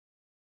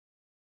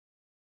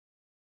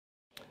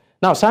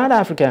Now, South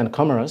Africa and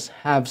Comoros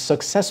have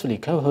successfully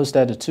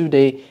co-hosted a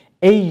two-day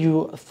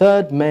AU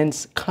Third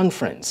Men's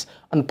Conference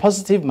on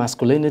Positive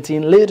Masculinity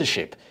in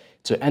Leadership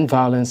to end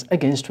violence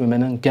against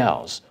women and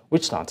girls,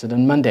 which started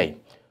on Monday.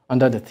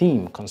 Under the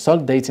theme,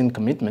 Consolidating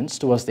Commitments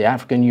towards the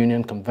African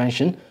Union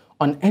Convention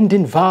on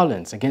Ending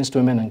Violence Against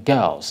Women and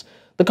Girls,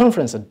 the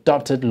conference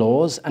adopted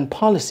laws and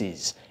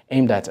policies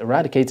aimed at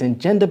eradicating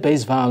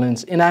gender-based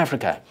violence in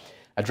Africa.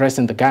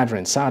 Addressing the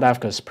gathering, South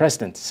Africa's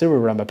President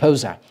Cyril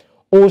Ramaphosa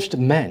urged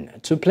men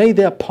to play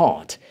their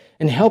part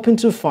in helping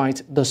to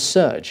fight the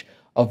surge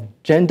of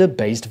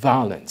gender-based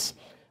violence.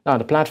 Now,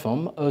 the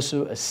platform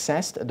also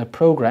assessed the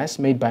progress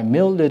made by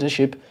male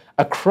leadership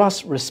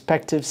across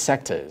respective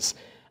sectors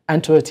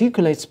and to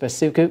articulate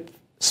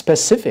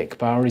specific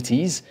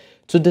priorities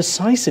to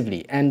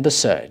decisively end the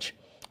surge.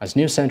 As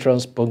News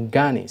Central's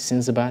Bongani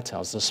Siziba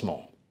tells us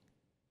more.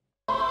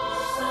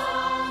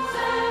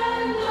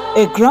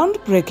 A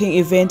groundbreaking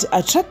event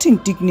attracting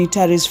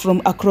dignitaries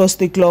from across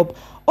the globe,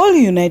 all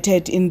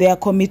united in their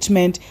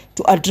commitment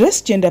to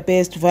address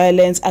gender-based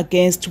violence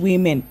against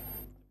women.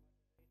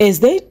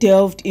 As they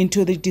delved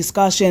into the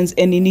discussions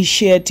and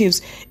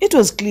initiatives, it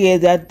was clear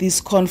that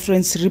this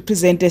conference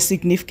represents a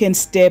significant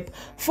step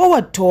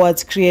forward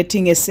towards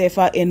creating a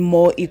safer and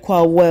more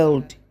equal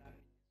world.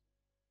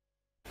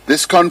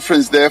 This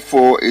conference,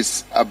 therefore,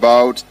 is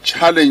about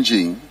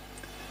challenging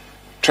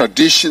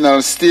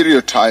traditional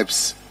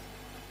stereotypes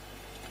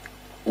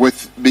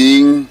with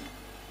being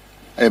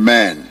a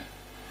man.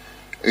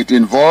 It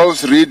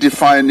involves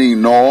redefining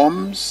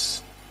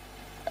norms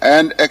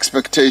and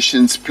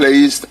expectations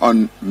placed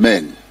on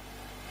men.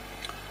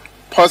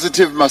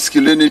 Positive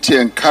masculinity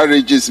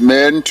encourages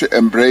men to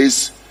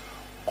embrace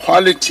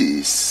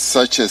qualities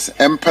such as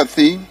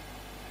empathy,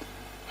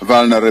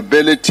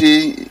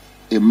 vulnerability,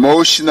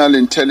 emotional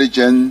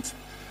intelligence,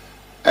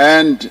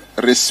 and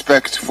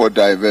respect for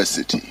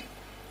diversity.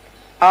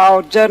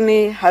 Our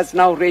journey has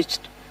now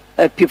reached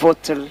a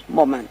pivotal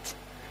moment.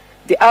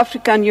 The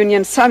African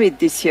Union Summit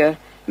this year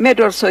made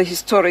also a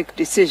historic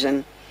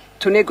decision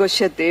to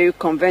negotiate the EU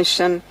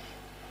Convention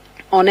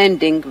on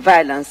Ending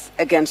Violence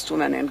Against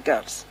Women and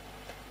Girls.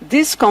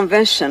 This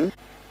convention,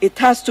 it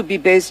has to be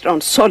based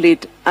on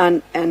solid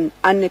and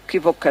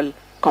unequivocal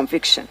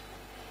conviction.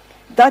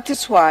 That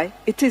is why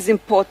it is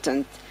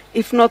important,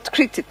 if not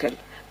critical,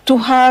 to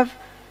have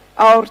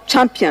our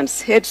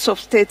champions, heads of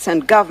states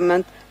and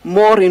government,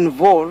 more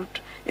involved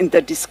in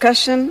the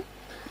discussion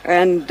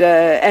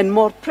and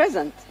more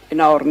present in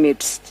our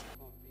midst.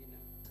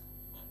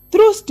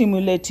 Through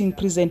stimulating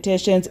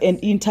presentations and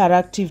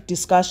interactive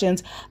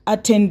discussions,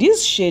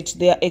 attendees shared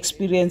their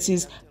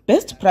experiences,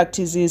 best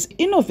practices,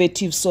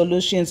 innovative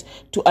solutions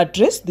to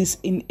address this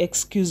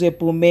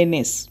inexcusable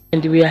menace.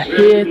 And we are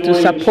here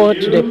to support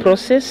the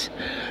process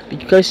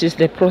because it's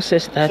the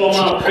process that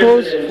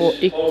calls for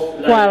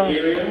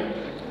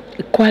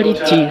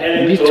equality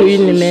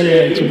between men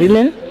and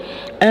women,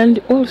 and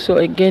also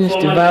against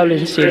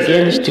violence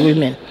against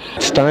women.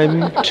 It's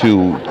time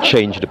to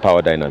change the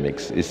power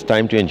dynamics. It's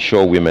time to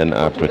ensure women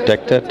are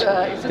protected.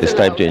 It's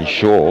time to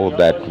ensure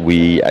that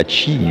we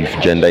achieve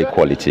gender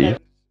equality.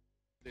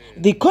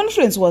 The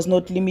conference was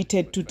not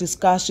limited to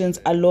discussions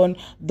alone.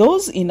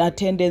 Those in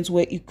attendance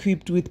were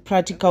equipped with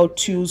practical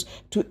tools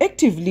to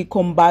actively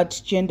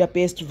combat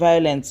gender-based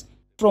violence.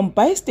 From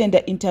bystander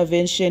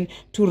intervention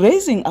to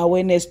raising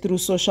awareness through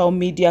social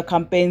media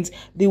campaigns,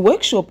 the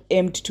workshop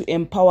aimed to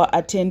empower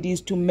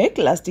attendees to make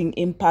lasting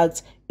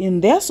impacts in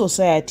their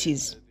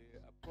societies.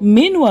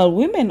 Meanwhile,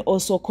 women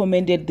also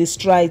commended the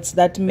strides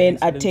that men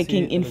are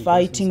taking in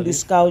fighting the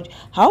scourge.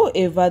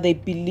 However, they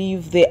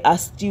believe there are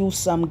still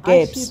some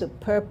gaps. I see the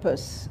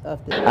purpose of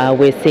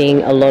we're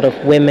seeing a lot of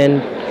women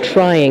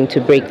trying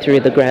to break through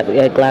the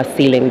glass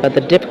ceiling, but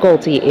the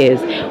difficulty is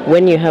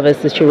when you have a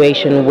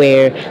situation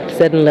where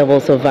certain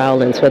levels of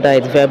violence, whether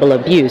it's verbal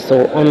abuse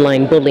or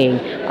online bullying,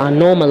 are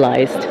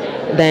normalized,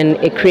 then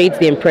it creates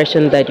the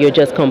impression that you're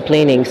just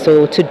complaining.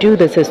 So to do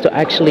this is to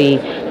actually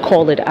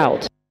call it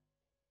out.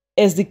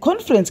 As the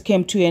conference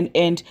came to an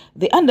end,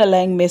 the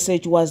underlying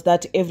message was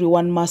that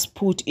everyone must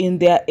put in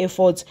their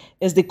efforts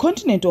as the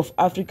continent of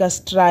Africa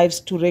strives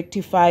to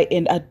rectify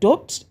and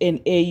adopt an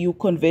AU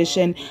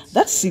convention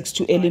that seeks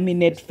to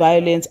eliminate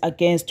violence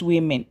against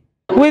women.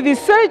 With the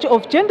surge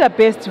of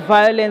gender-based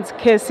violence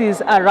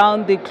cases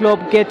around the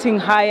globe getting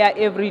higher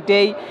every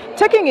day,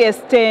 taking a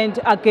stand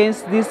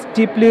against this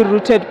deeply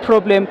rooted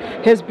problem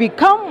has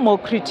become more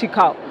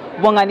critical.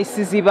 Bongani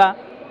Siziba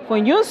for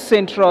News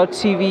Central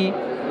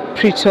TV,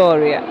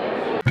 Pretoria.